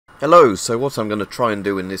Hello, so what I'm going to try and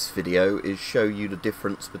do in this video is show you the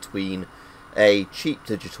difference between a cheap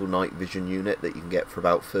digital night vision unit that you can get for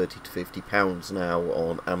about £30 to £50 now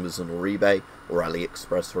on Amazon or eBay or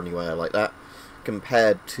AliExpress or anywhere like that,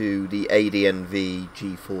 compared to the ADNV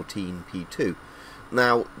G14P2.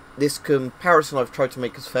 Now, this comparison I've tried to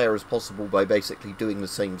make as fair as possible by basically doing the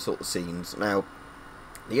same sort of scenes. Now,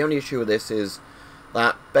 the only issue with this is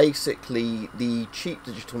that basically the cheap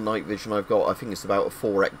digital night vision I've got, I think it's about a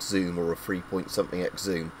 4x zoom or a 3 point something x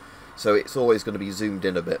zoom, so it's always going to be zoomed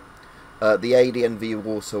in a bit. The ADNV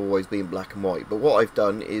will also always be in black and white, but what I've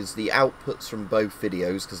done is the outputs from both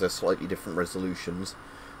videos, because they're slightly different resolutions,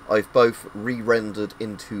 I've both re-rendered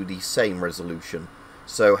into the same resolution.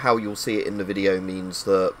 So how you'll see it in the video means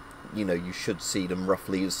that, you know, you should see them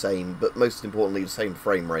roughly the same, but most importantly the same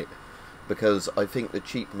frame rate. Because I think the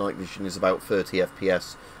cheap night vision is about 30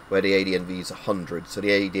 FPS, where the ADNV is 100, so the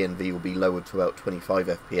ADNV will be lowered to about 25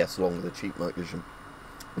 FPS along with the cheap night vision.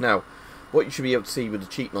 Now, what you should be able to see with the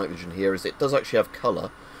cheap night vision here is it does actually have colour,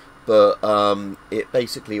 but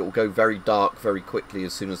it will go very dark very quickly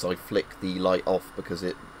as soon as I flick the light off, because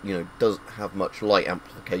it, you know, doesn't have much light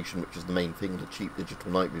amplification, which is the main thing of the cheap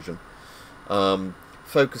digital night vision.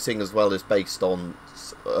 Focusing as well is based on,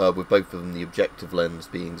 with both of them, the objective lens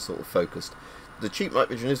being sort of focused. The cheap night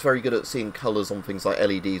vision is very good at seeing colours on things like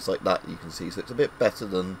LEDs like that, you can see, so it's a bit better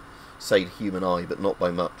than, say, the human eye, but not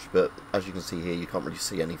by much. But as you can see here, you can't really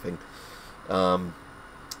see anything. And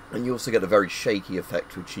you also get a very shaky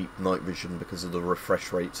effect with cheap night vision because of the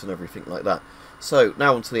refresh rates and everything like that. So,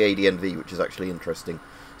 now onto the ADNV, which is actually interesting.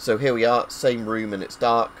 So here we are, same room and it's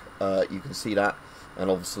dark, you can see that. And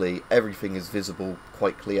obviously everything is visible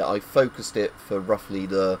quite clear. I focused it for roughly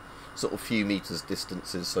the sort of few meters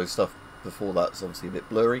distances, so stuff before that's obviously a bit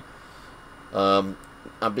blurry. And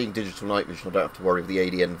being digital night vision, I don't have to worry with the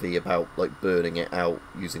ADNV about like burning it out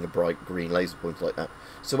using a bright green laser pointer like that.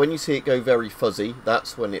 So when you see it go very fuzzy,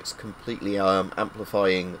 that's when it's completely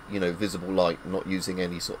amplifying, you know, visible light, not using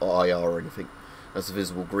any sort of IR or anything. That's a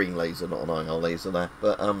visible green laser, not an IR laser there.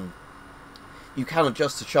 But you can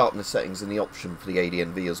adjust the sharpness settings in the option for the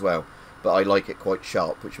ADNV as well, but I like it quite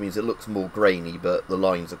sharp, which means it looks more grainy, but the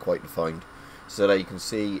lines are quite defined. So there you can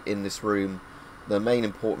see in this room, the main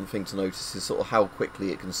important thing to notice is sort of how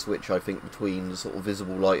quickly it can switch, I think, between the sort of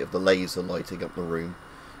visible light of the laser lighting up the room,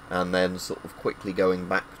 and then sort of quickly going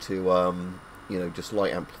back to, you know, just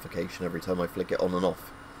light amplification every time I flick it on and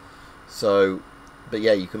off. So, but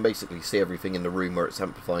yeah, you can basically see everything in the room where it's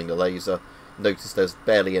amplifying the laser. Notice there's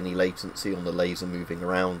barely any latency on the laser moving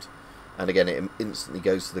around, and again it instantly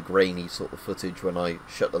goes to the grainy sort of footage when I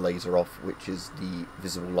shut the laser off, which is the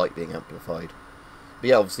visible light being amplified. But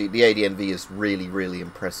yeah, obviously the ADNV is really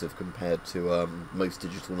impressive compared to most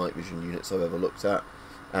digital night vision units I've ever looked at,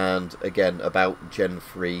 and again about Gen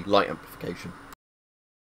 3 light amplification.